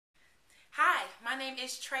name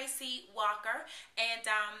is Tracy Walker, and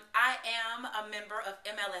I am a member of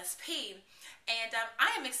MLSP. And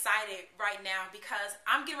I am excited right now because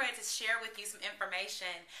I'm getting ready to share with you some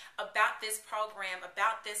information about this program,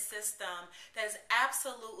 about this system that has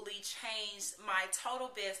absolutely changed my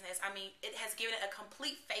total business. I mean, it has given it a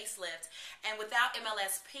complete facelift. And without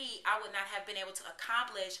MLSP, I would not have been able to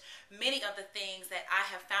accomplish many of the things that I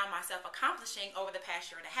have found myself accomplishing over the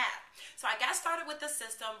past year and a half. So I got started with the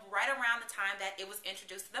system right around the time that it was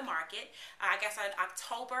introduced to the market. I got started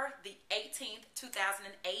October the 18th,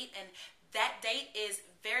 2008, and that date is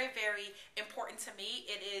very, very important to me.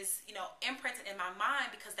 It is, imprinted in my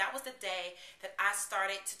mind because that was the day that I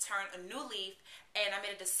started to turn a new leaf, and I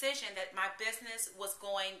made a decision that my business was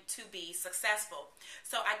going to be successful.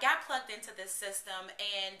 So I got plugged into this system,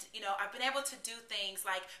 and I've been able to do things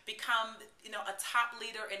like become a top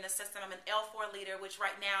leader in the system. I'm an L4 leader, which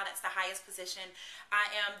right now that's the highest position. I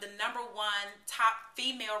am the #1 top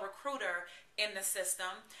female recruiter in the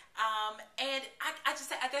system, and I just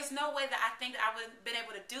said there's no way that I think that I would have been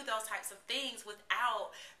able to do those types of things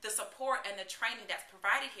without the support and the training that's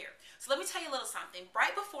provided here. So let me tell you a little something.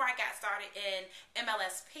 Right before I got started in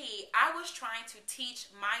MLSP, I was trying to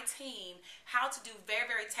teach my team how to do very,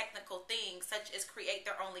 very technical things, such as create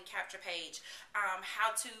their own lead capture page,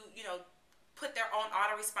 how to put their own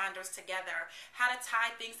autoresponders together, how to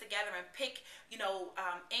tie things together and pick,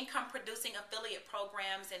 income producing affiliate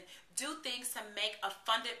programs and do things to make a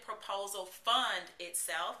funded proposal fund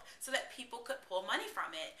itself so that people could pull money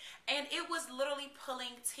from it. And it was literally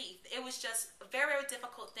pulling teeth. It was just a very, very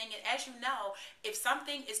difficult thing. And as you know, if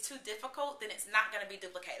something is too difficult, then it's not going to be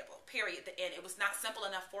duplicatable, period, the end. It was not simple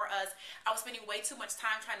enough for us. I was spending way too much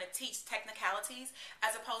time trying to teach technicalities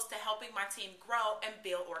as opposed to helping my team grow and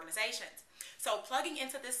build organizations. So plugging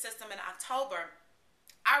into this system in October,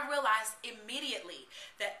 I realized immediately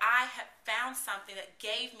that I had found something that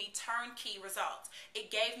gave me turnkey results.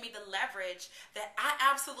 It gave me the leverage that I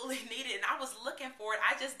absolutely needed, and I was looking for it.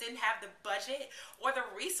 I just didn't have the budget or the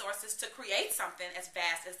resources to create something as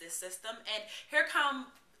vast as this system. And here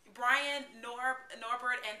come Brian,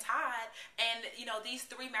 Norbert, and Todd, and these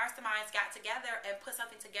three masterminds got together and put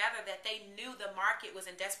something together that they knew the market was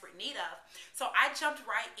in desperate need of. So I jumped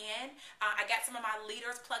right in. I got some of my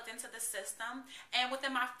leaders plugged into the system, and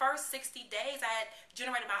within my first 60 days, I had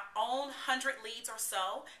generated my own 100 leads or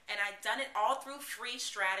so, and I'd done it all through free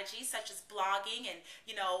strategies such as blogging and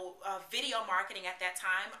video marketing at that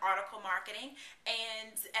time, article marketing.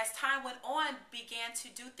 And as time went on, began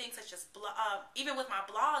to do things such as even with my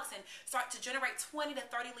blog, and start to generate 20 to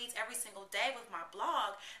 30 leads every single day with my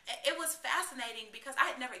blog. It was fascinating because I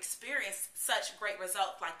had never experienced such great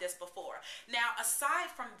results like this before. Now, aside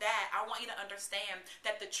from that, I want you to understand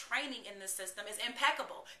that the training in this system is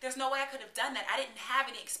impeccable. There's no way I could have done that. I didn't have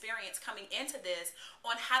any experience coming into this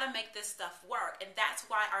on how to make this stuff work, and that's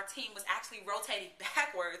why our team was actually rotating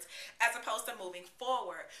backwards as opposed to moving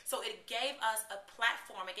forward. So it gave us a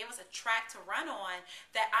platform, it gave us a track to run on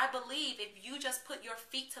that I believe if you just put your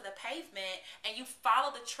feet to the pavement and you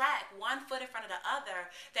follow the track one foot in front of the other,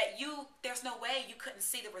 that there's no way you couldn't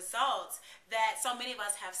see the results that so many of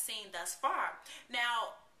us have seen thus far.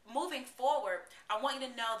 Now, moving forward, I want you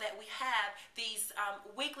to know that we have these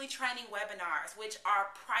weekly training webinars, which are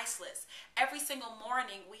priceless. Every single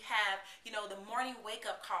morning, we have, the morning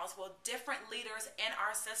wake-up calls where different leaders in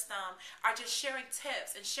our system are just sharing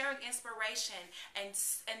tips and sharing inspiration and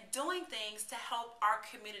doing things to help our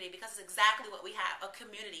community, because it's exactly what we have, a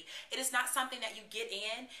community. It is not something that you get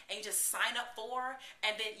in and you just sign up for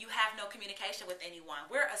and then you have no communication with anyone.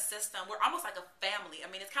 We're a system. We're almost like a family. I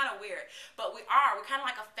mean, it's kind of weird, but we're kind of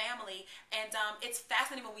like a family, and it's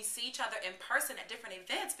fascinating when we see each other in person at different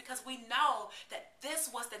events because we know that this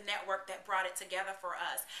was the network that brought it together for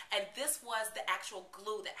us, and this was the actual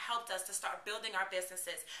glue that helped us to start building our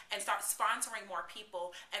businesses and start sponsoring more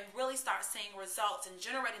people and really start seeing results and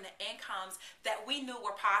generating the incomes that we knew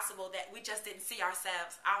were possible that we just didn't see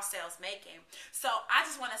ourselves making. So I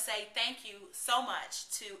just want to say thank you so much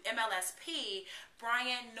to MLSP,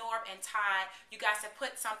 Brian, Norb, and Todd. You guys have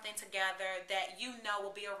put something together that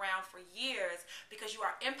will be around for years because you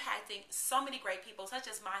are impacting so many great people such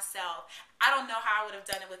as myself. I don't know how I would have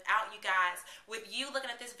done it without you guys. With you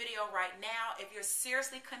looking at this video right now, if you're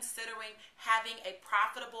seriously considering having a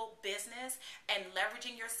profitable business and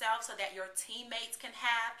leveraging yourself so that your teammates can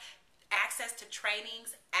have access to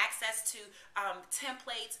trainings, access to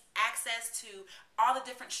templates, access to all the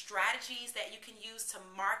different strategies that you can use to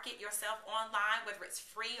market yourself online, whether it's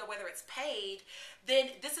free or whether it's paid,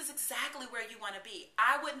 then this is exactly where you want to be.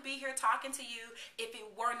 I wouldn't be here talking to you if it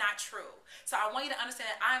were not true. So I want you to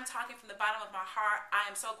understand that I'm talking from the bottom of my heart. I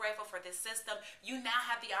am so grateful for this system. You now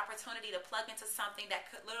have the opportunity to plug into something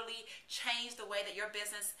that could literally change the way that your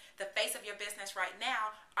business, the face of your business right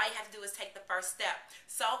now. All you have to do is take the first step.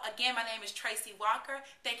 So again, my name is Tracy Walker.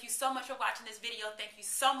 Thank you so much for watching this video. Thank you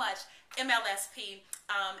so much, MLSP.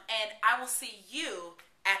 And I will see you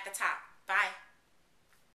at the top. Bye.